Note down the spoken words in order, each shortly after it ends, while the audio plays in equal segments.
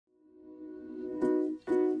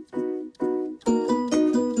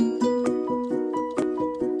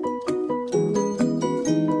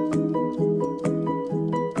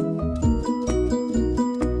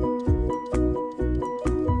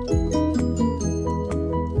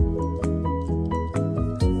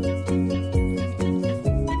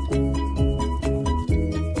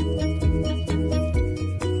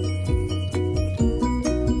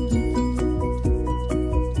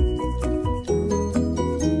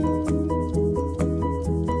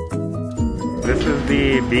This is the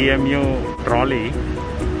Bmu Trolley,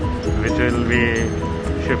 which will be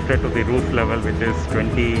shifted to the roof level, which is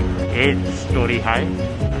 28-story high,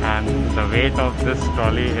 and the weight of this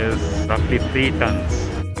trolley is roughly 3 tons.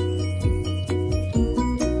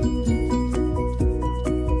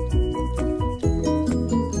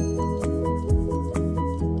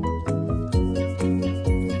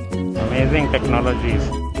 Amazing technologies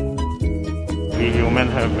we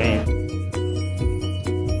humans have made.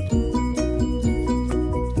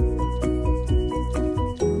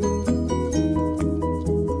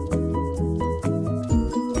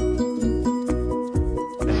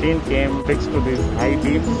 The machine came fixed to these high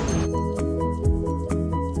beams.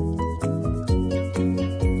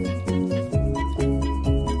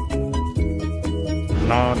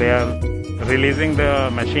 Now they are releasing the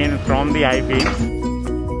machine from the high beams,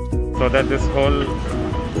 so that this whole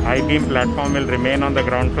high beam platform will remain on the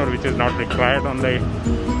ground floor, which is not required on the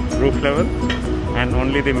roof level, and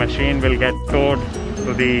only the machine will get towed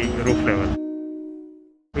to the roof level.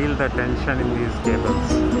 Feel the tension in these cables.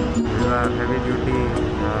 These are heavy duty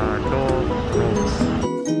tow ropes.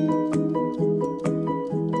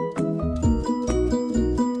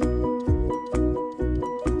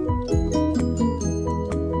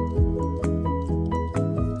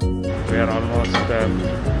 We are almost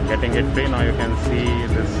getting it free. Now you can see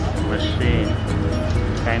this machine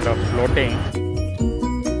kind of floating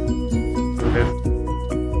to this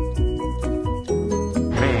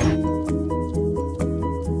crane,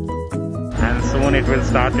 and soon it will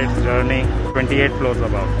start its journey 28 floors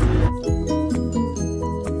above.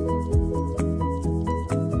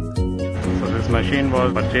 So this machine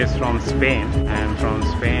was purchased from Spain, and from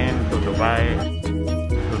Spain to Dubai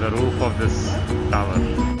to the roof of this tower.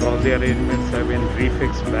 All the arrangements have been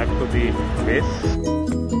refixed back to the base.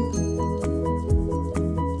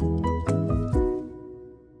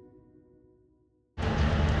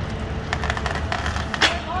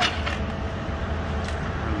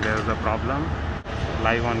 And there's a problem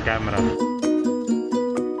live on camera.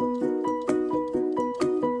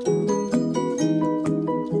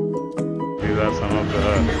 These are some of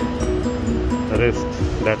the risks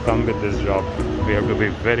that come with this job. We have to be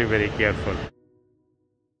very, very careful.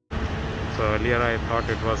 So earlier I thought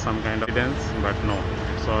it was some kind of evidence, but no,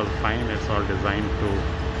 it's all fine. It's all designed to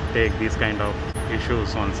take these kind of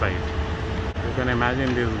issues on site. You can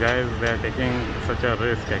imagine these guys, they are taking such a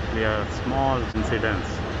risk. Actually a small incident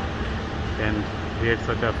can create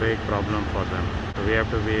such a big problem for them. So we have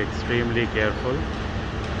to be extremely careful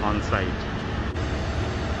on site.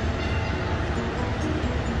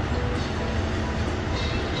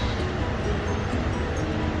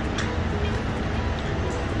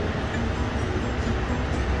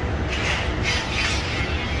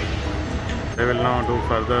 They will now do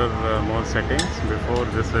further more settings before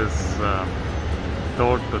this is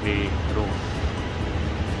towed to the roof.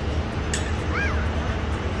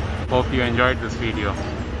 Hope you enjoyed this video.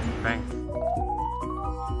 Thanks.